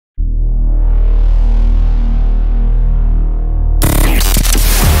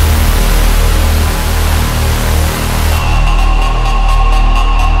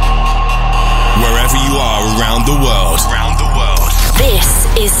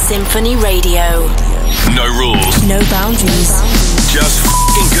SINPHONY Radio. No rules. No boundaries. Just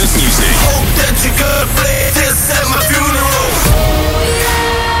f***ing good music. Hope that you're good, please. This at my funeral.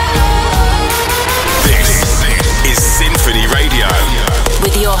 This is SINPHONY Radio.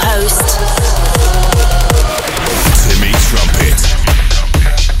 With your host, Timmy Trumpet.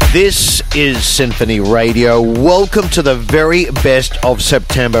 This is SINPHONY Radio. Welcome to the very best of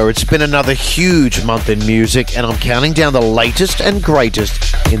September. It's been another huge month in music, and I'm counting down the latest and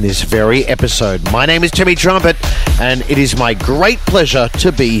greatest in this very episode. My name is Timmy Trumpet, and it is my great pleasure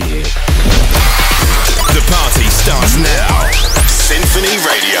to be here. The party starts now. SINPHONY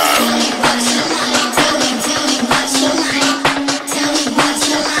Radio.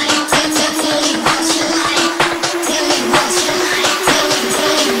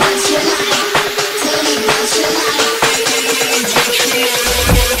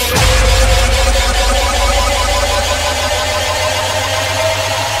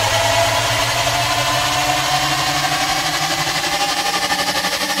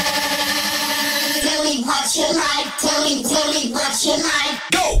 Tell me what you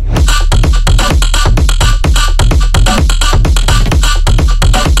like. Go!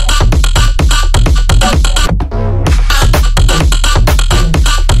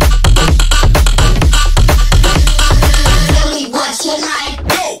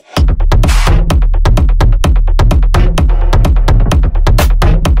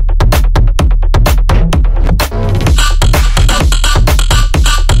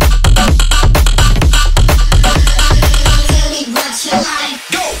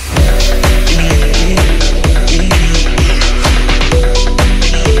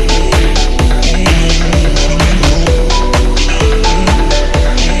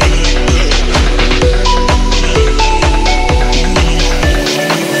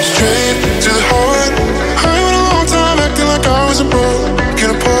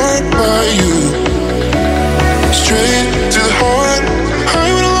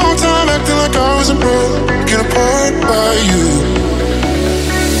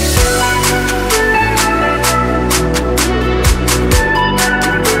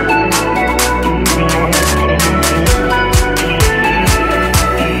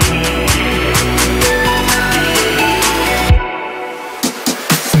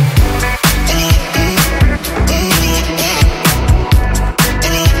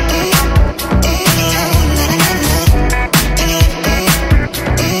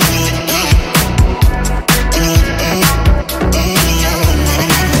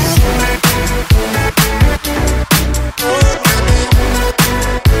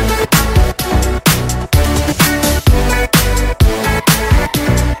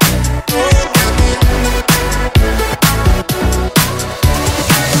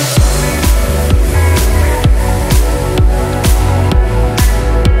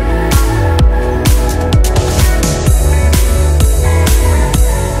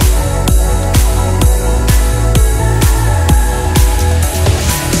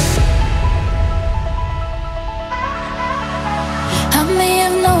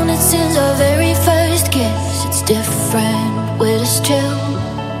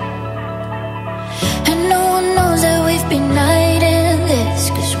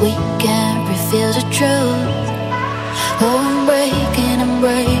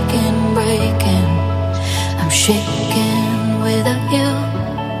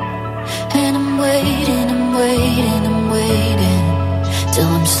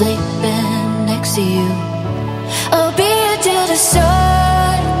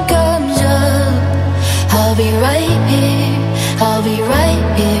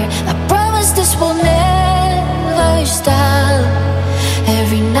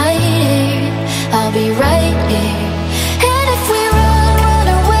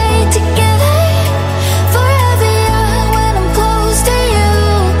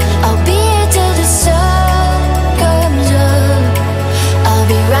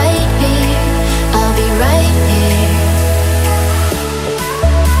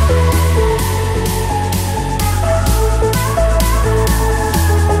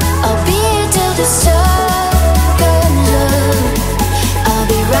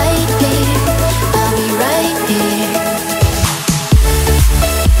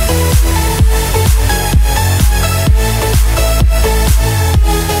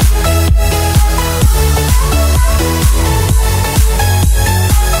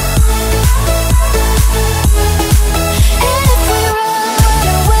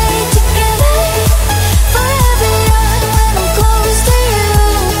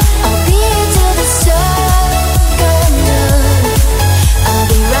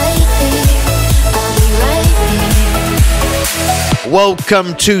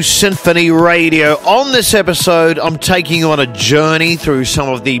 Welcome to Symphony Radio. On this episode, I'm taking you on a journey through some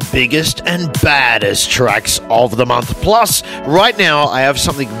of the biggest and baddest tracks of the month. Plus, right now, I have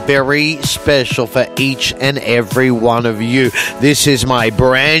something very special for each and every one of you. This is my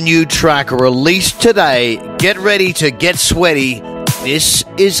brand new track released today. Get ready to get sweaty. This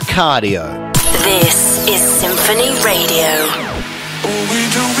is Cardio. This is Symphony Radio. All we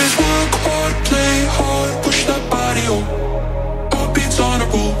do is work hard, play hard, push that body up. Heartbeats on a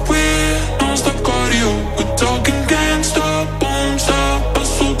roll, we're non-stop cardio. We're talking can't stop, won't stop,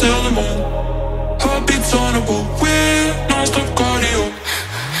 hustle till the moon. Heartbeats on a roll, we're non-stop cardio.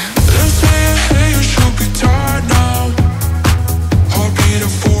 Let's say, hey, you should be tired now. Heartbeat at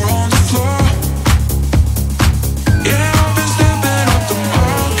 4 on the floor. Yeah, I've been stepping up the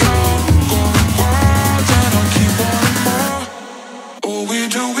mile count, going wild, and I keep wanting more. All we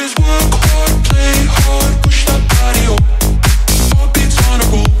do is work hard, play hard, push that body up. Heartbeats on a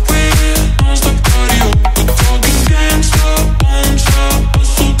roll, we're non-stop cardio. We're talking can't stop, won't stop,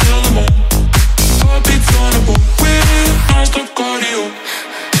 hustle till the moon. Heartbeats on a roll, we're non-stop cardio.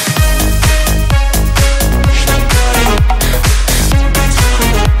 Push that body up. Heartbeats on a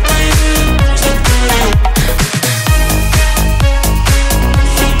roll, we're non-stop cardio.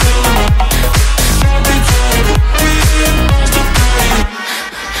 Hustle till the moon. Heartbeats on a roll, we're non-stop cardio.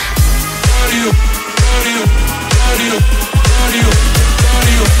 Cardio, cardio, cardio, cardio,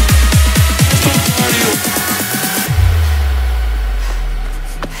 cardio, stop cardio.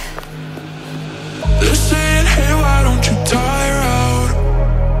 They're saying, hey, why don't you tire out?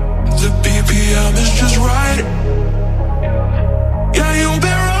 The BPM is just right. Yeah, you've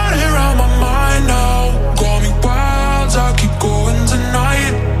been running around my mind now. Call me wild, I keep going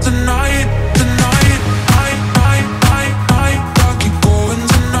tonight, tonight, tonight. I keep going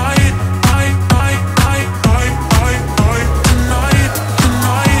tonight. Tonight,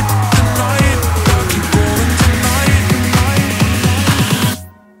 tonight, tonight. I keep going tonight.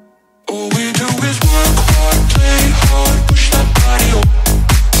 All we do is work hard, play hard, push that body up.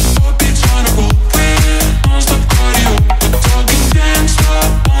 Heartbeats on a roll, we're non-stop cardio. We're talking can't stop,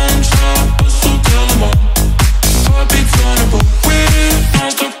 won't stop, hustle till the moon. Heartbeats on a roll, we're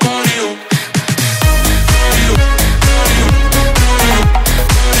non-stop cardio. Cardio, cardio, cardio, cardio.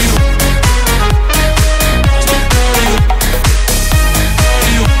 Non-stop cardio.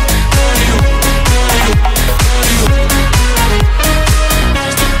 Cardio, cardio, cardio, cardio.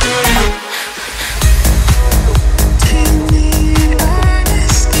 Non-stop cardio. Take me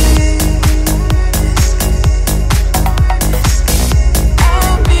earnestly.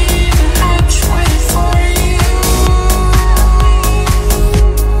 I'll be the hatchway for you.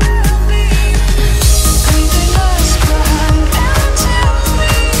 Leaving us behind until we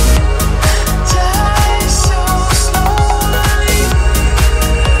die so slowly. I'll be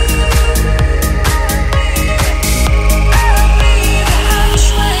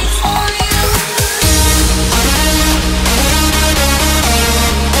the hatchway for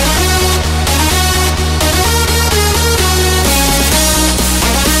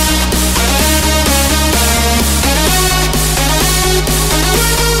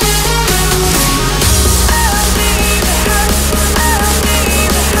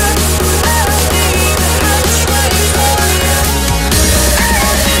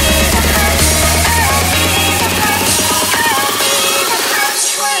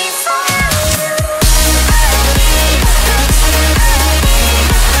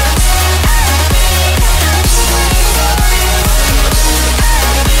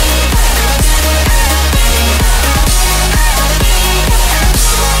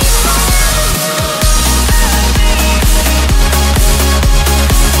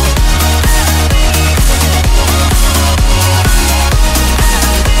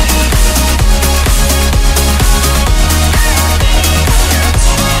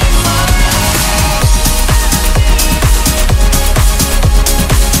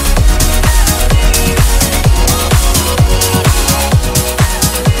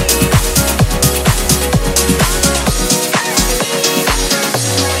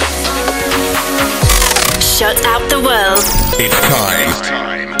Shut out the world. It's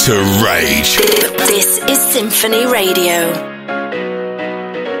time to rage. This is Symphony Radio.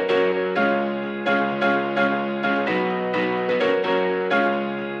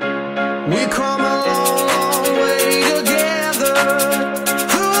 We come a long way together,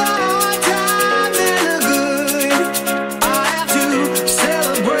 through the hard times and the good. I have to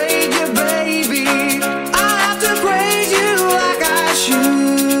celebrate you, baby. I have to praise you like I should.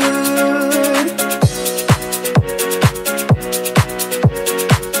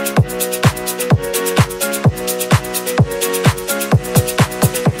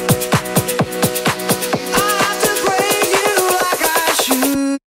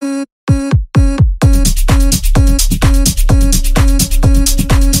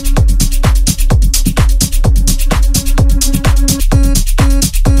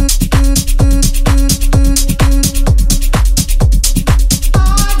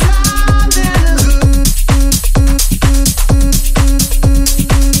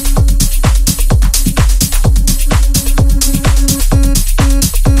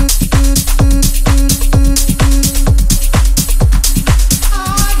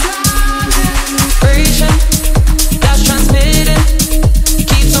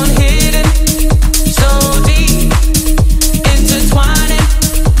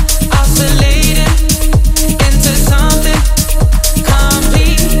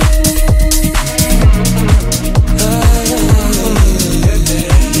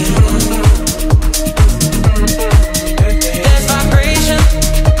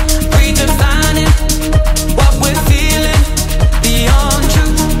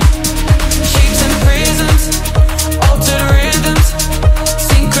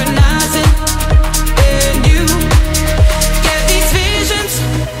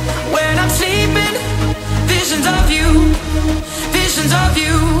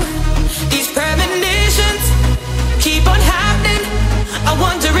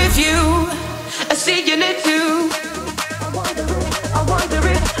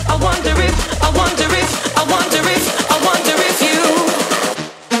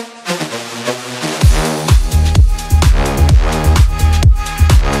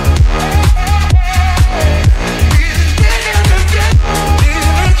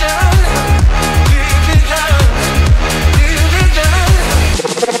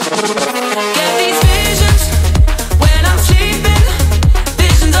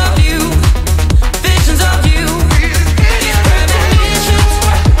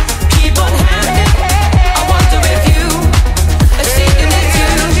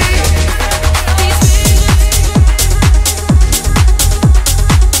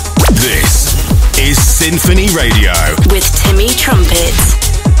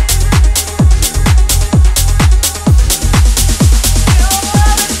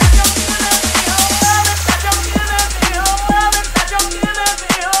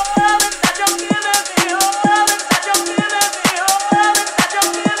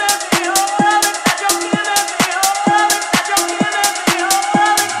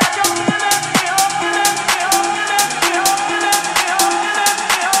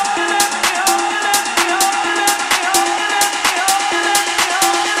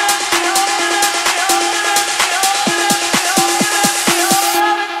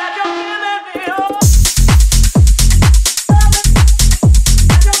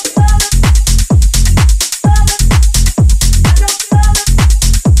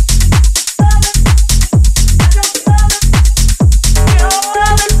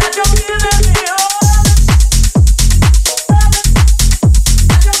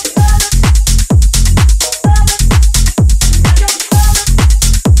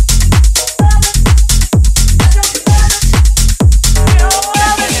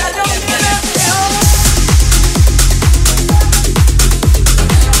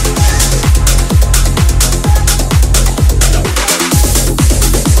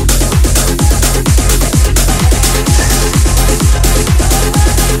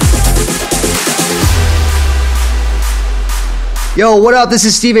 Yo, what up? This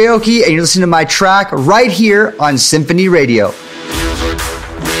is Steve Aoki, and you're listening to my track right here on Symphony Radio.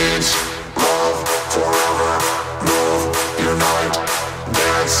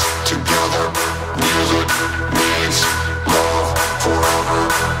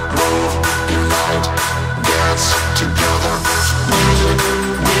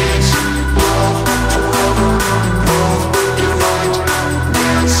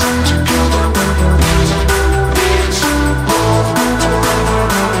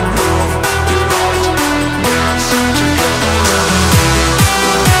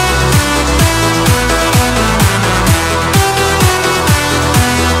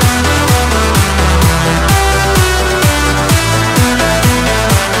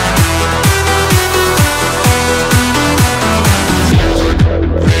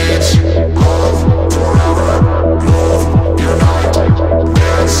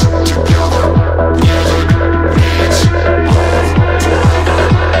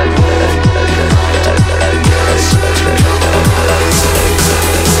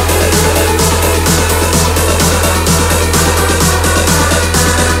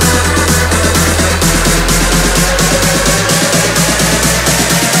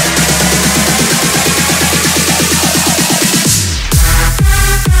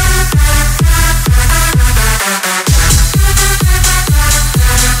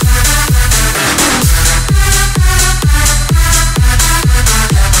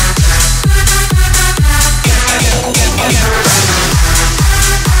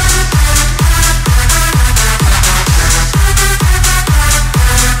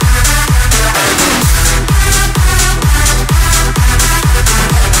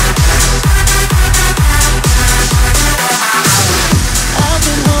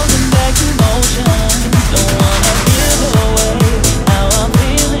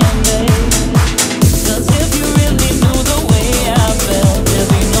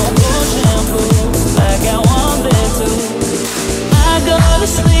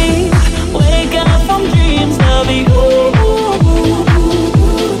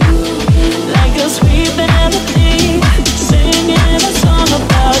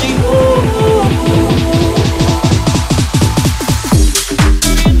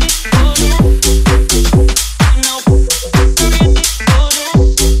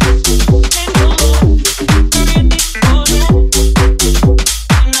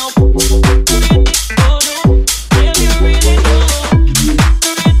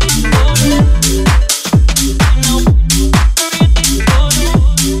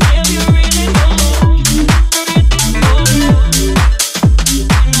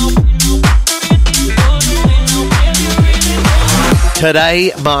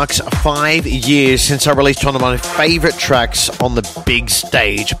 Today marks 5 years since I released one of my favourite tracks on the big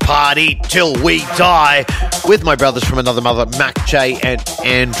stage, Party Till We Die, with my brothers from another mother, MAKJ and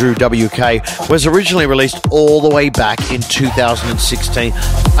Andrew WK. Was originally released all the way back in 2016.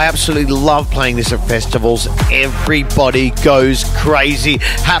 I absolutely love playing this at festivals. Everybody goes crazy.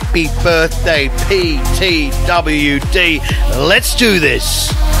 Happy birthday, PTWD. Let's do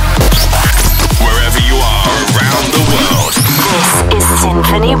this. Wherever you are around the world, This is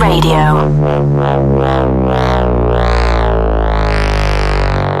Symphony Radio.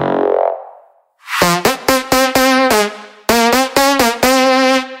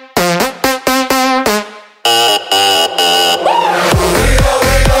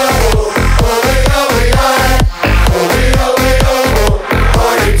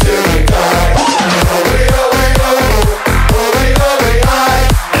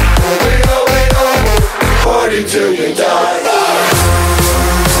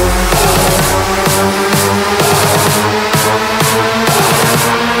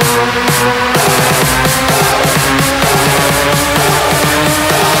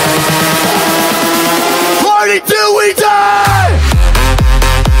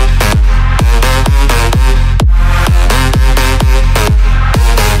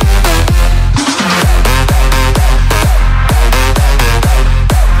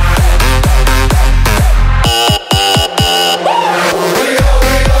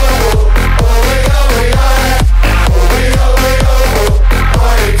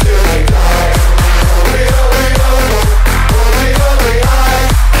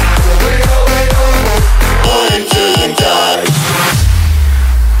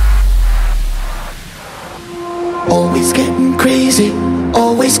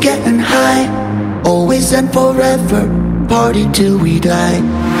 And forever, party till we die.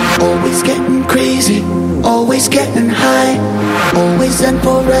 Always getting crazy, always getting high. Always and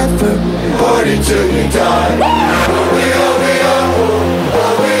forever, party till we die.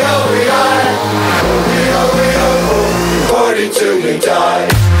 Party till you die.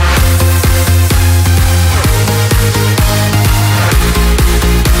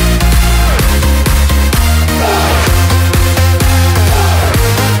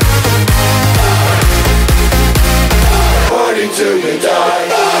 Party till you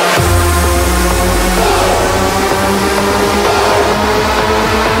die.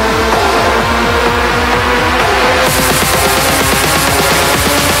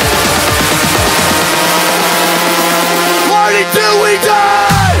 Till we die!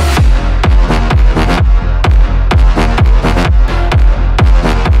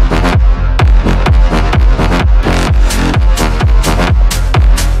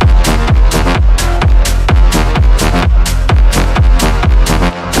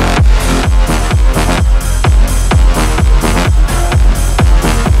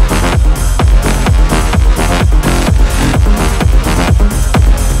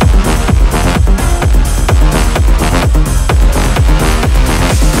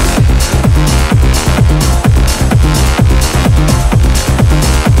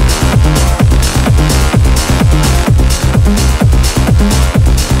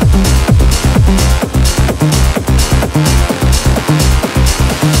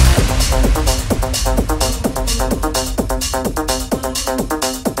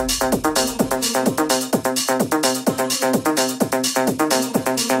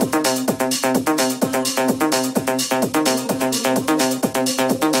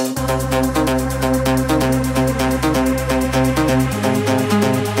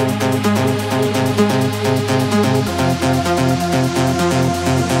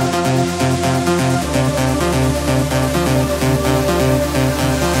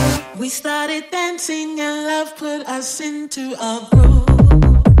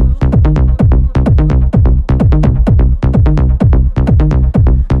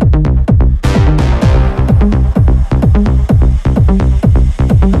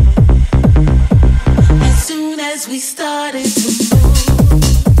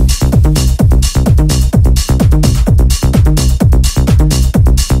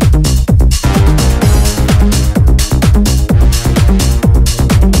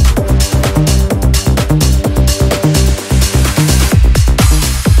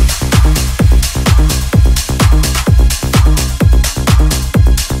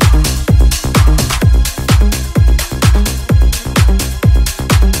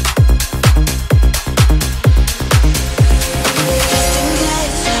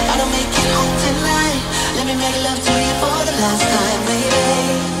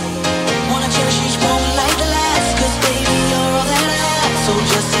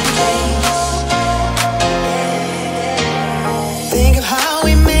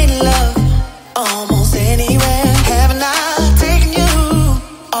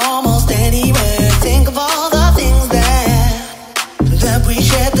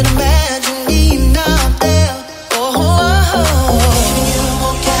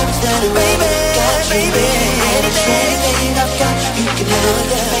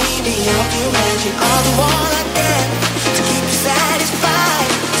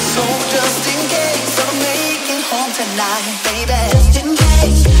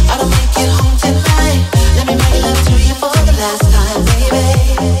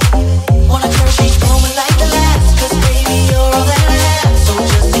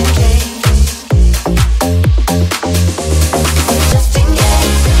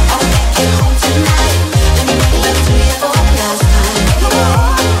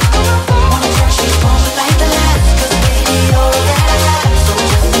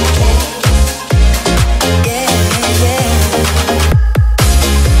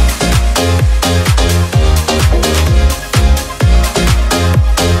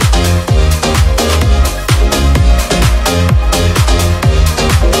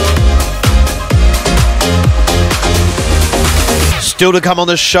 Still to come on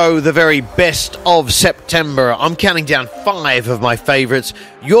the show, the very best of September. I'm counting down 5 of my favourites.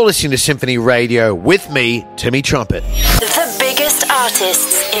 You're listening to Symphony Radio with me, Timmy Trumpet. The biggest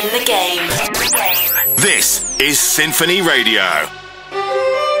artists in the game. This is Symphony Radio.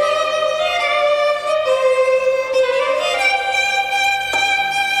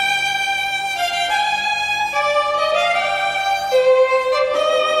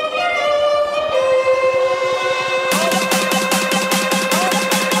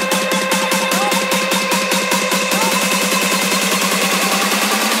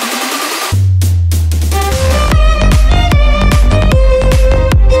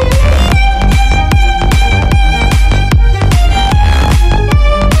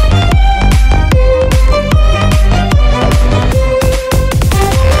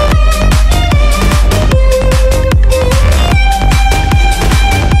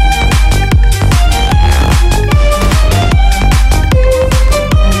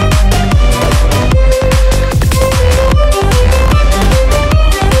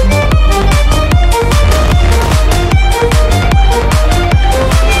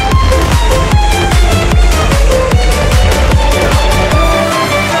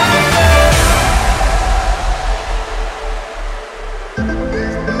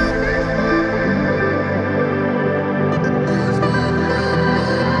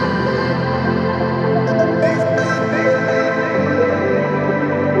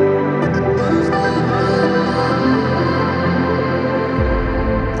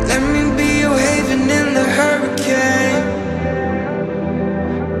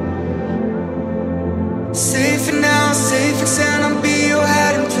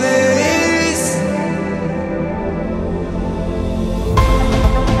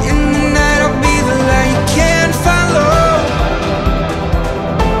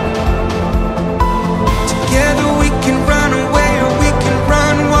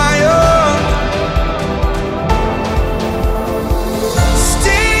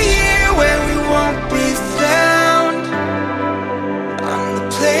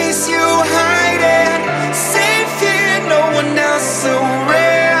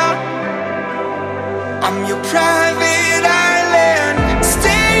 private island.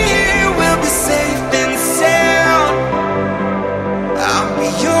 Stay here, we'll be safe and sound. I'll be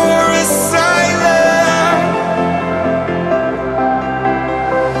your asylum.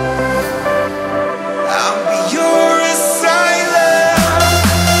 I'll be your asylum.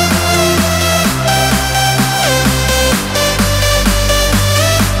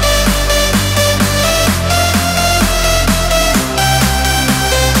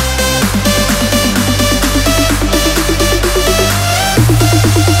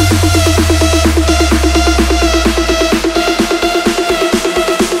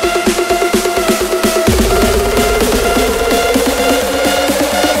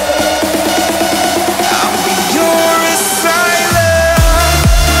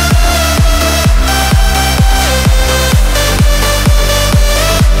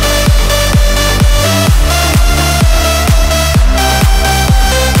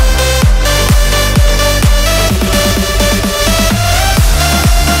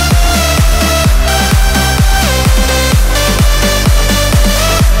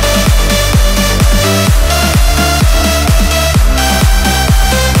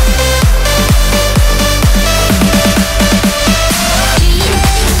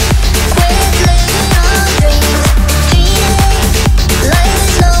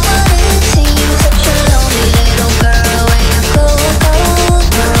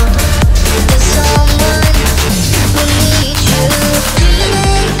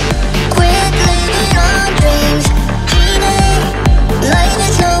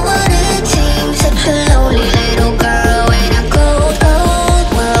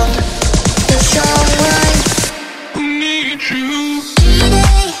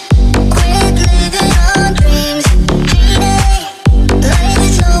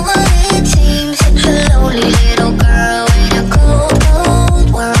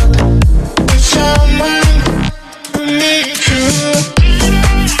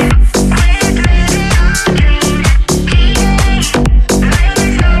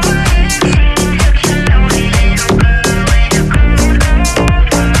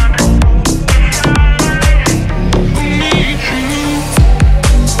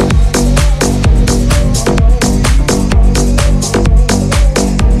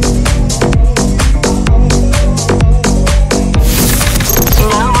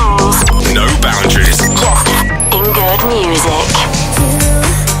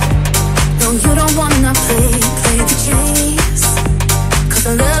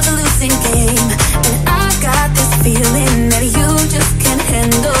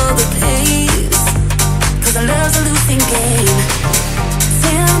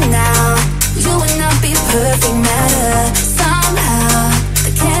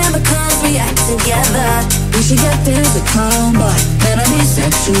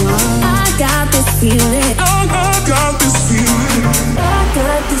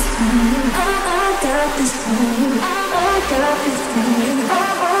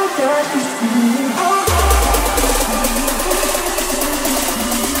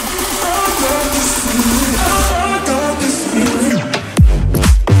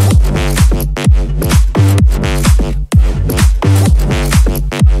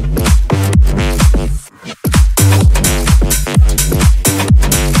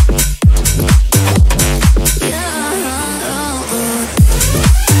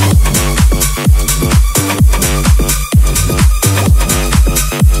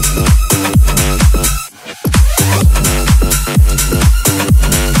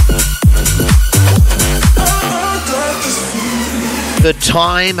 The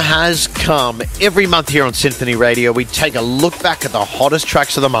time has come. Every month here on Symphony Radio, we take a look back at the hottest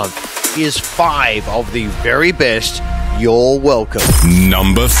tracks of the month. Here's 5 of the very best. You're welcome.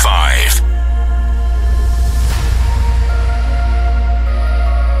 Number 5.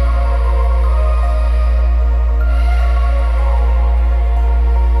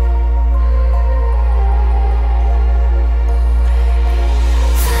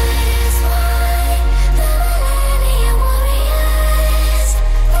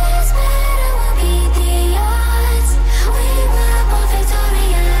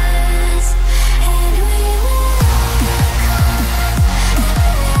 Victorious, and we will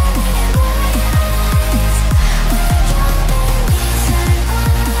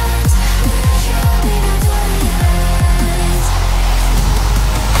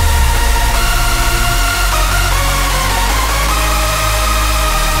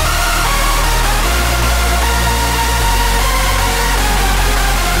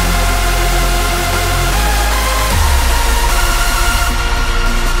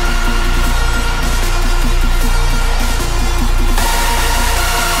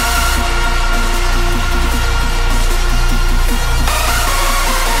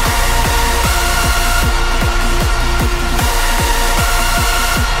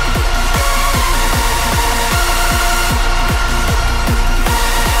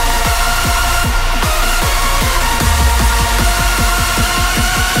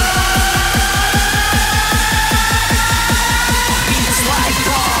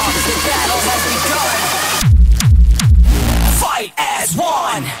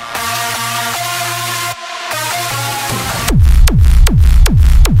one.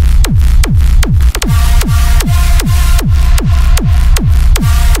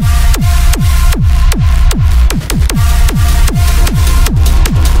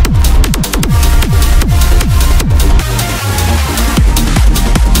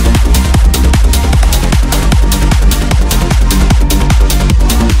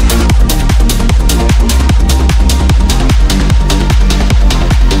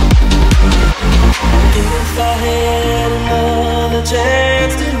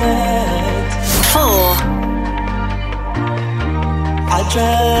 Try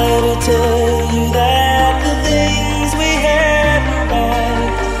to tell you that the things we had were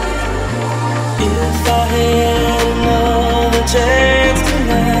right. If I had another chance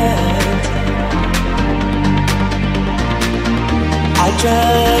tonight, I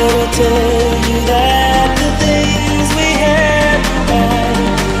try to tell you that the things we had were right.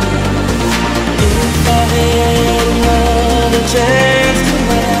 If I had another chance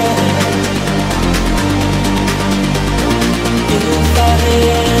tonight, if I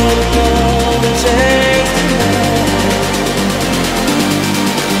had another chance tonight.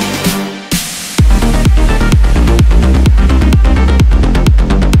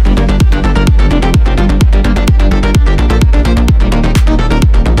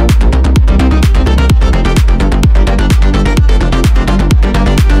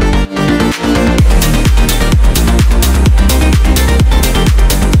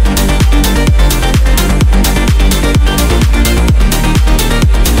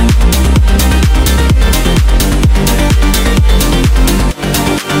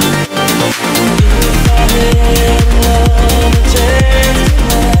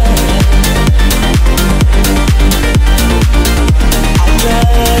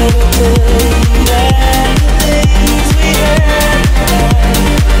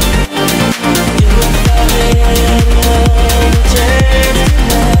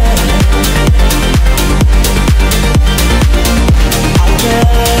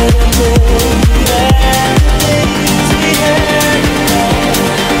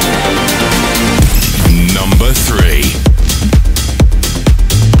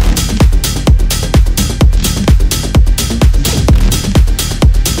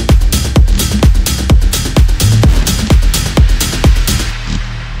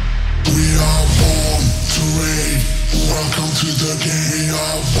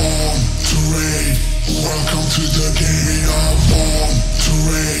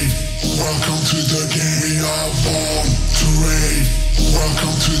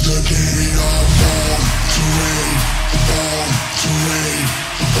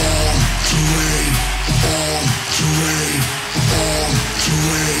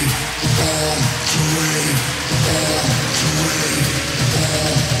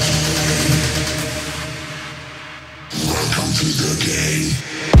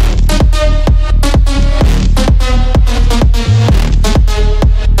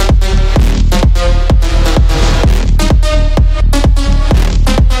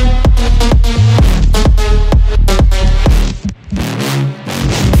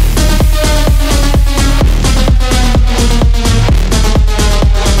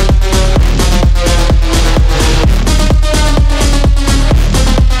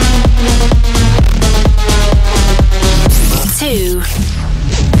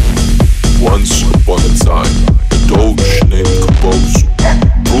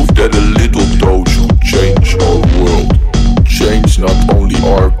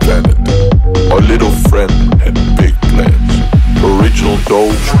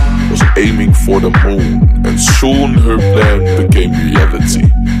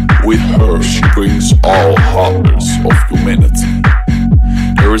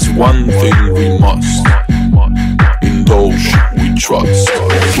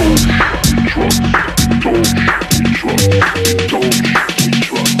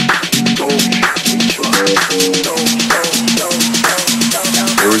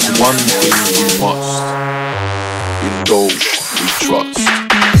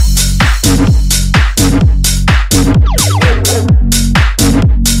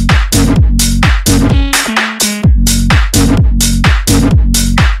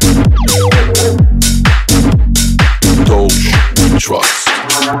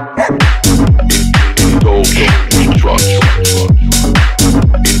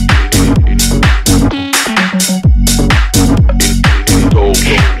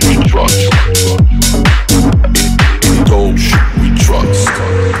 Trust.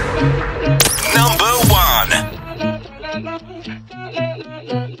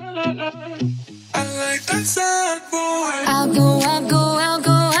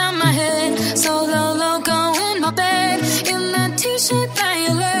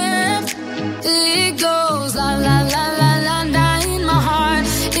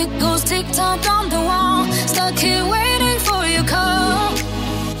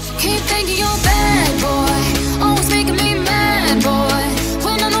 thinking you're bad, boy. Always making me mad, boy.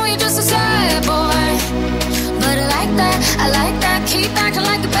 When I know you're just a sad boy. But I like that, I like that. Keep acting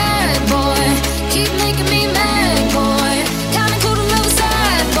like a bad boy. Keep making me mad, boy. Kinda cool to love a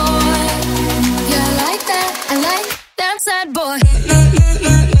sad boy. Yeah, I like that sad boy.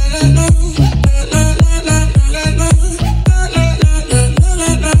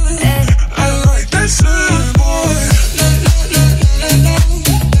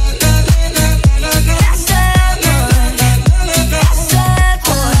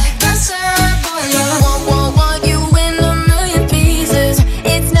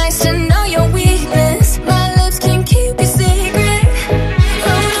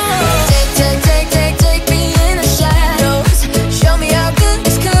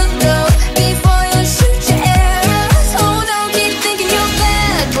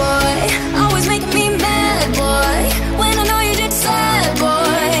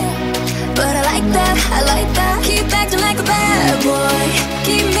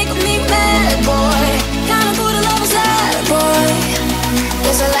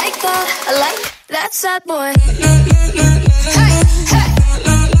 Sad boy. Hey, hey.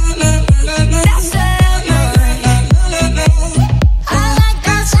 That's sad boy. I like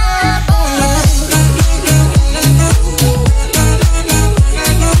that sad boy. I like that sad boy.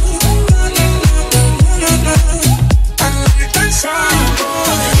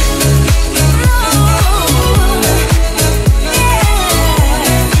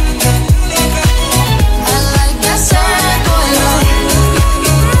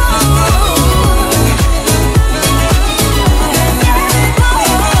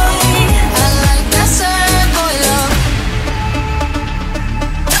 I like that sad boy.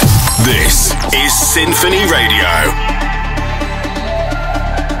 Sinphony Radio.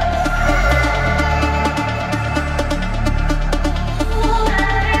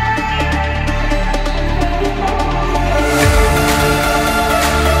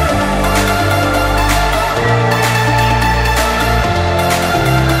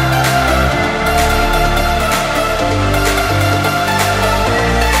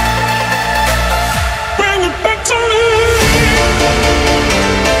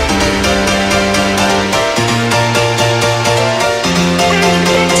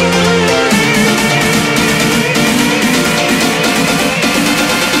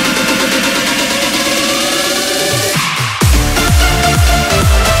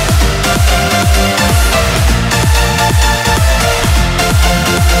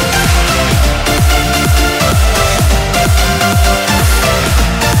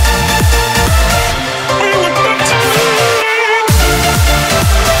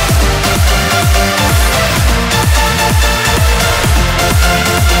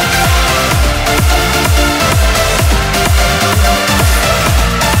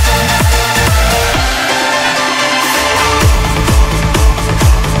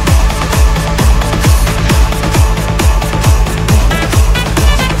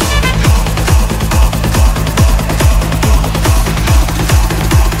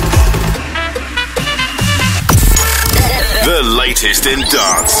 Latest in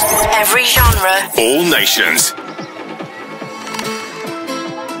dance. Every genre. All nations.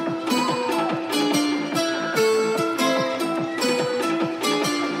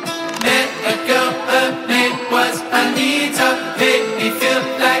 Met a girl, her name was Anita. Made me feel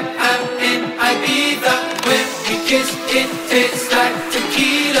like I'm in Ibiza. When we kissed, it tastes like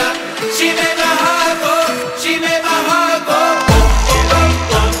tequila. She made my heart go. She made my heart go.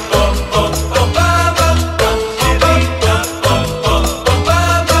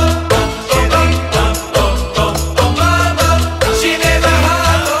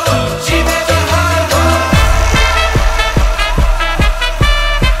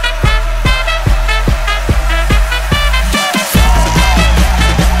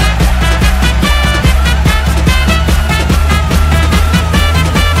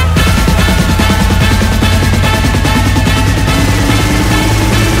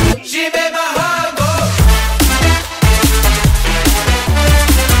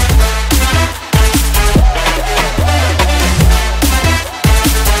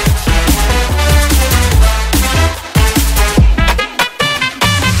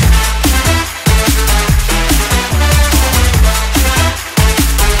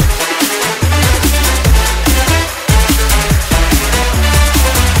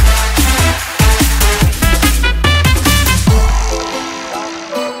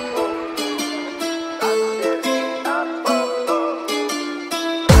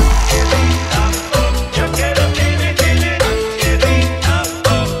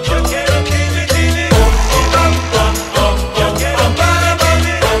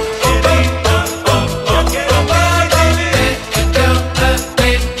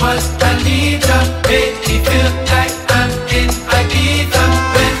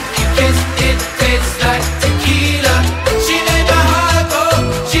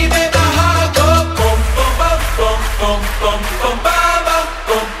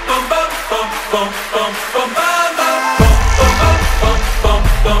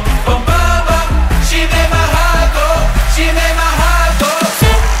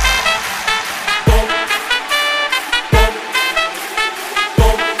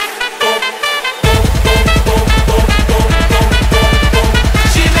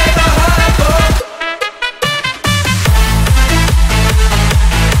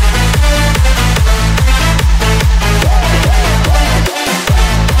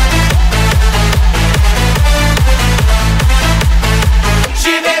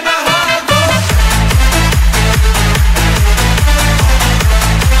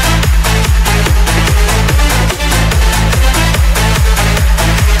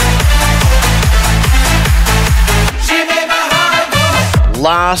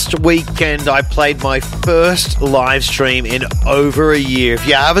 last weekend I played my first live stream in over a year. If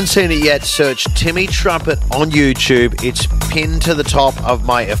you haven't seen it yet, search Timmy Trumpet on YouTube. It's pinned to the top of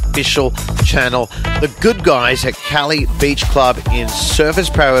my official channel. The good guys at Cali Beach Club in Surfers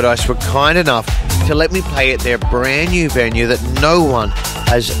Paradise were kind enough to let me play at their brand new venue that no one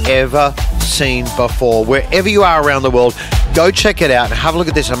has ever seen before. Wherever you are around the world, go check it out and have a look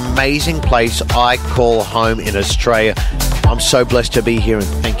at this amazing place I call home in Australia. I'm so blessed to be here and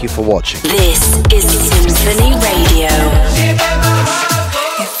thank you for watching. This is Symphony Radio. You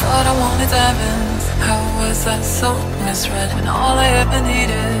thought I wanted diamonds. How was I so misread when all I ever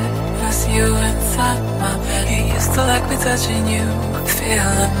needed was you inside my bed? You used to like me touching you,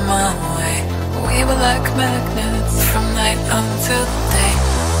 feeling my way. We were like magnets from night until day.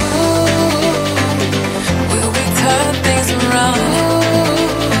 Will we turn things around?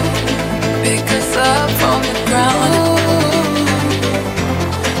 Pick us up from the ground.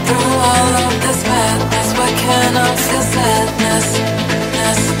 Through all of this madness, why can't I feel sadness?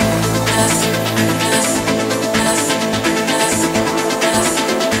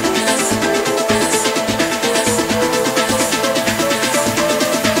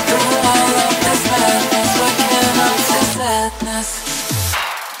 Through all of this madness, why can't I feel sadness?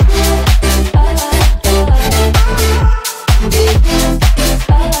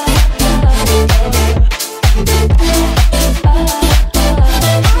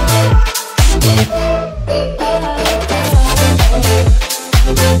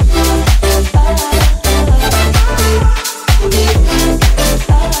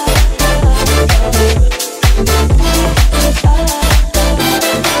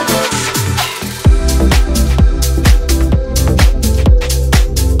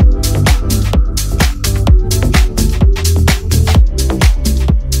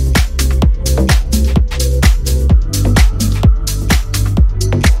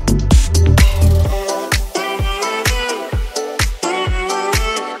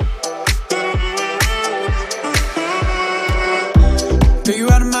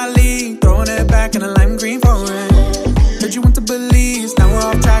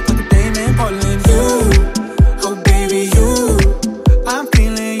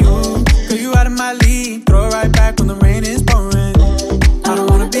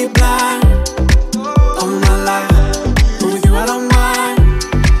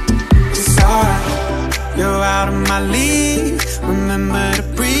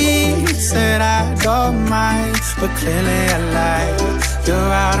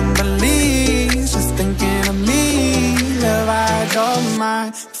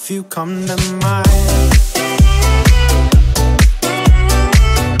 Come to mind.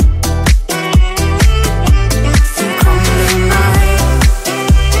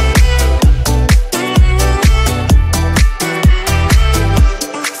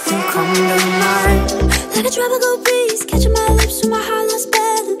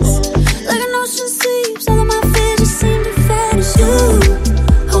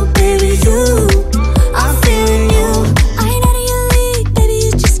 I'm feeling you. I ain't out of your league, baby,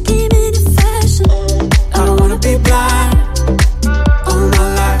 you just came into fashion.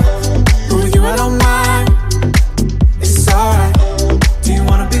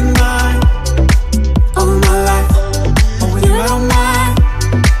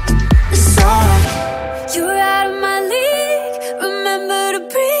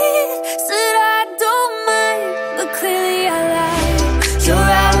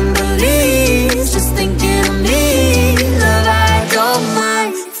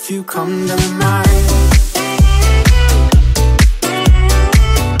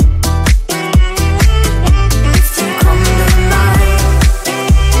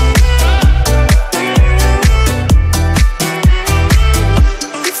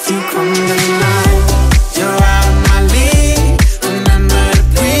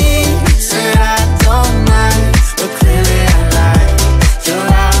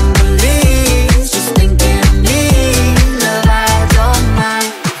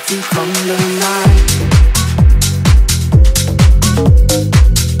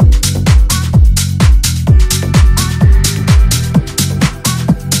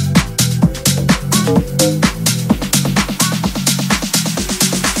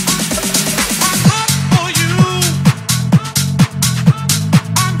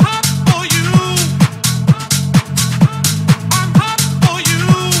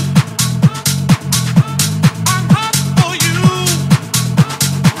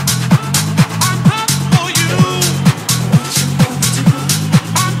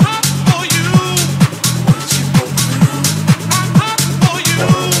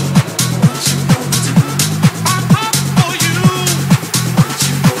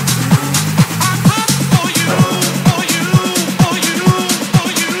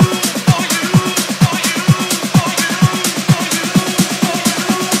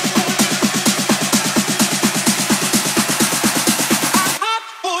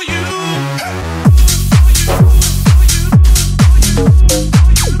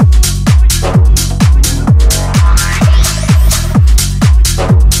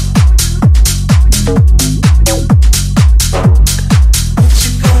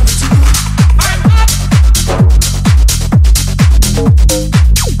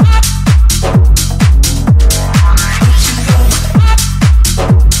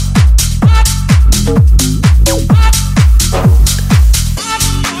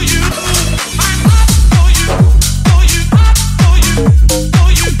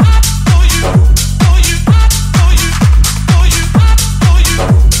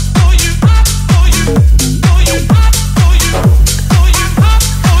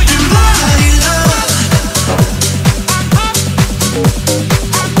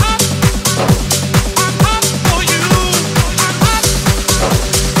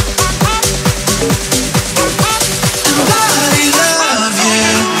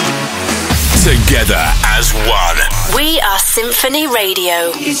 SINPHONY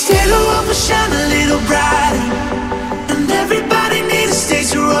Radio. Each day the world will shine a little brighter, and everybody needs a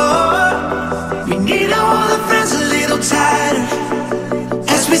stage to roar. We need to hold our friends a little tighter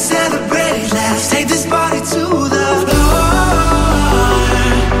as we celebrate life. Take this party to the floor.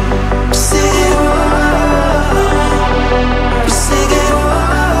 Sing it, we sing it,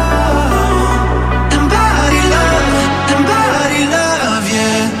 embody love,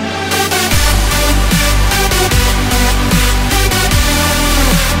 yeah.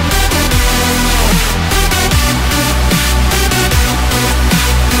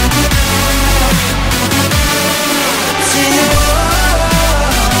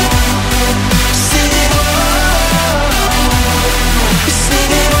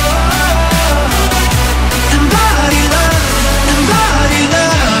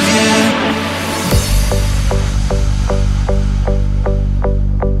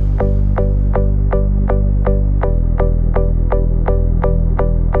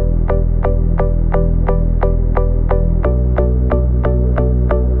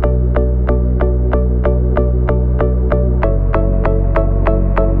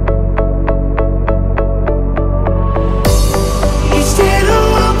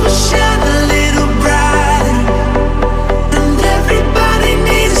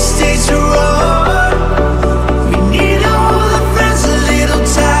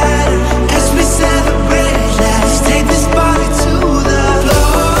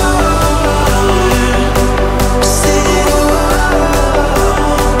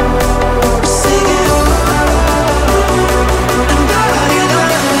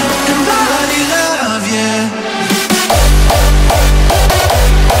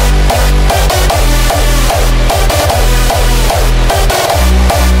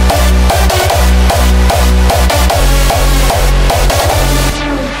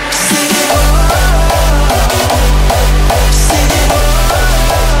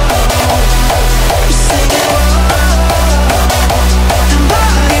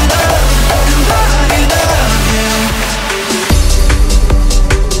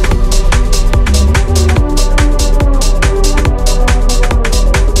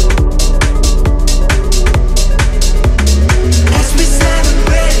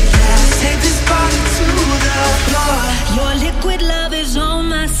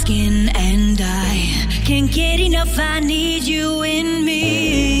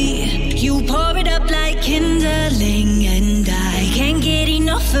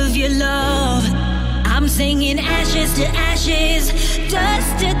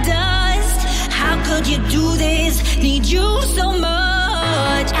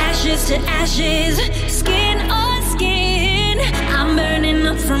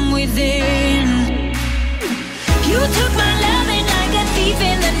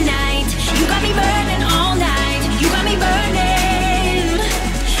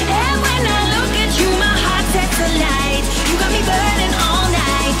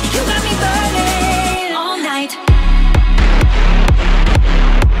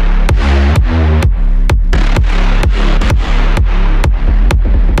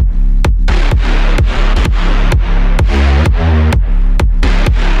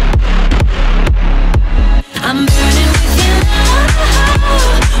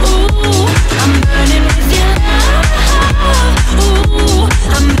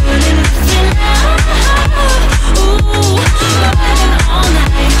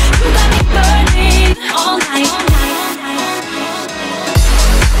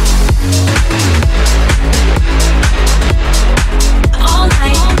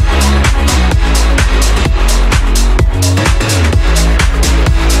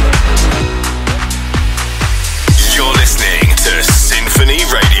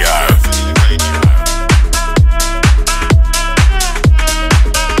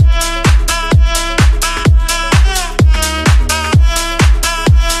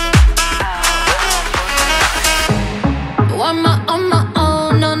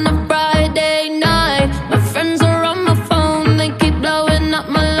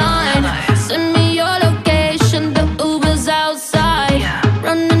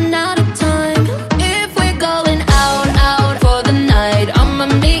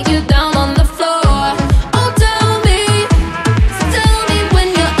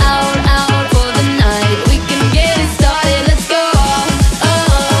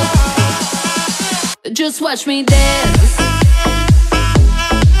 Watch me dance.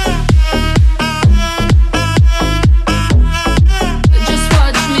 Just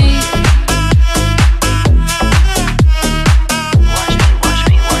watch me.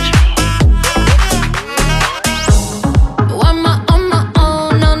 Watch me. On my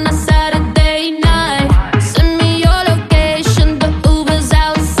own on a Saturday night. Send me your location.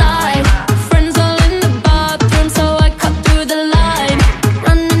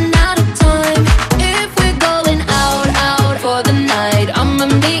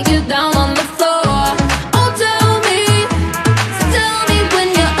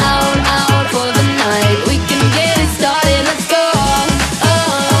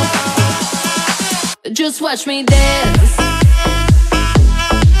 watch me dance.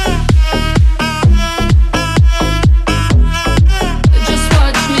 Just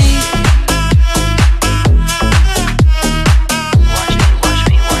watch me. Watch me, watch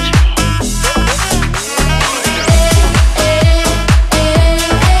me, watch me.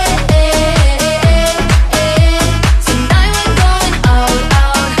 Tonight we're going all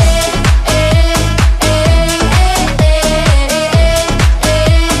out.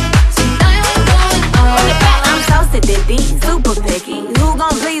 Tonight we're going all out. I'm so sedity, super picky. Who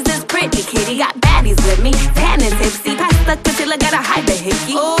gon' please this pretty kitty? Got baddies with me, tan and tipsy. Pass the concealer, got a hyper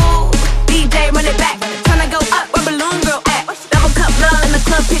hickey. Ooh, DJ run it back, tryna go up where balloon girl at. Double cup love in the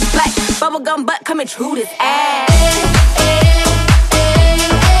club, pitch black. Bubblegum butt coming true this ass.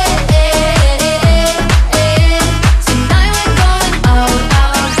 Tonight we're going all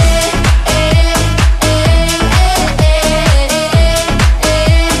out.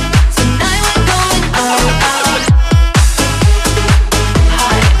 Tonight we're going all out.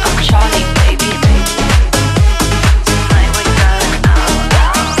 Hi, I'm Charlie, baby. Tonight we're going all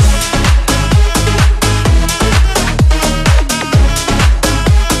out.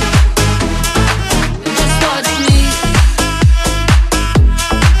 Just watch me.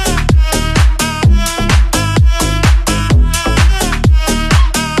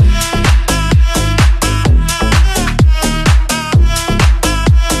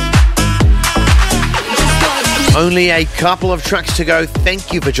 Only a couple of tracks to go.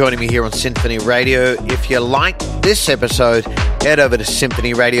 Thank you for joining me here on Symphony Radio. If you like this episode, head over to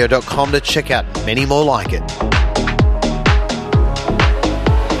symphonyradio.com to check out many more like it.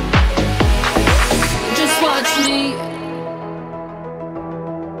 Just watch me.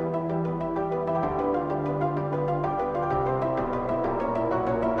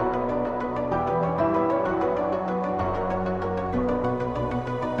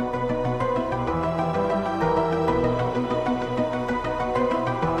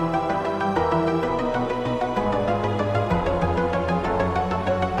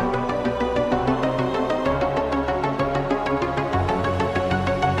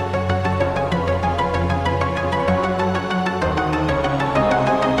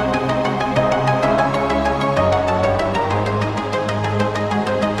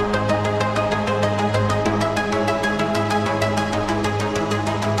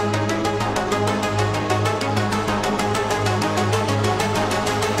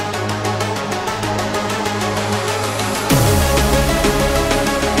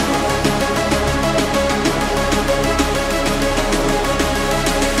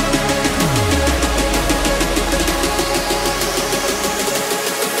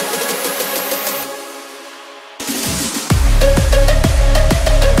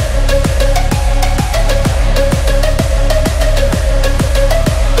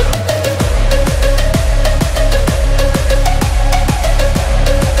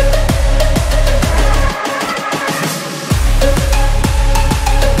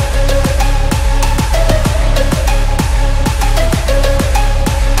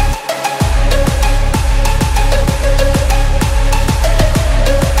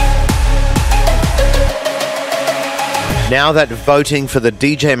 Now that voting for the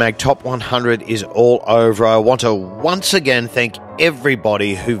DJ Mag Top 100 is all over, I want to once again thank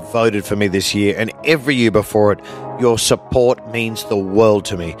everybody who voted for me this year and every year before it. Your support means the world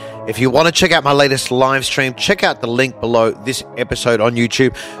to me. If you want to check out my latest live stream, check out the link below this episode on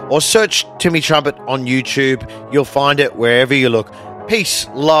YouTube or search Timmy Trumpet on YouTube. You'll find it wherever you look. Peace,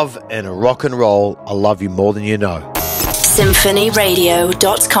 love, and rock and roll. I love you more than you know.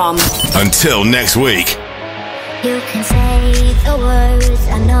 SymphonyRadio.com. Until next week. You can say the words,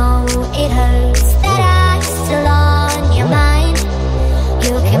 I know it hurts, that I'm still on your mind.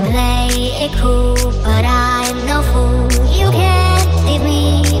 You can play it cool, but I'm no fool. You can't leave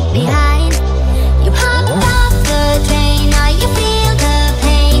me behind. You popped off the train, now you feel the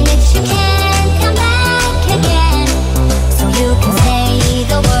pain, that you can't come back again. So you can say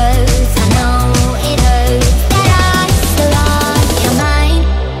the words, I know it hurts, that I'm still on your mind.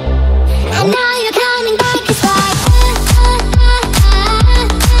 And now you're coming back, it's like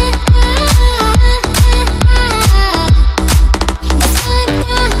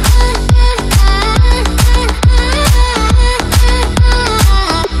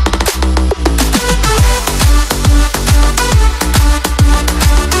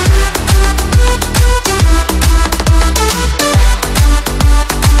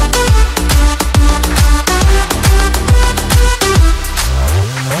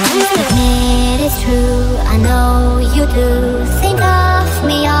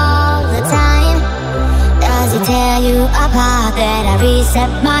reset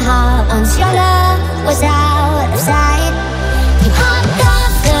my heart once your love was out of sight. You hopped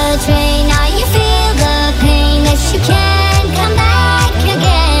off the train, now you feel the pain. That you can't come back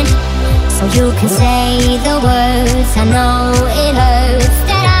again. So you can say the words, I know it hurts.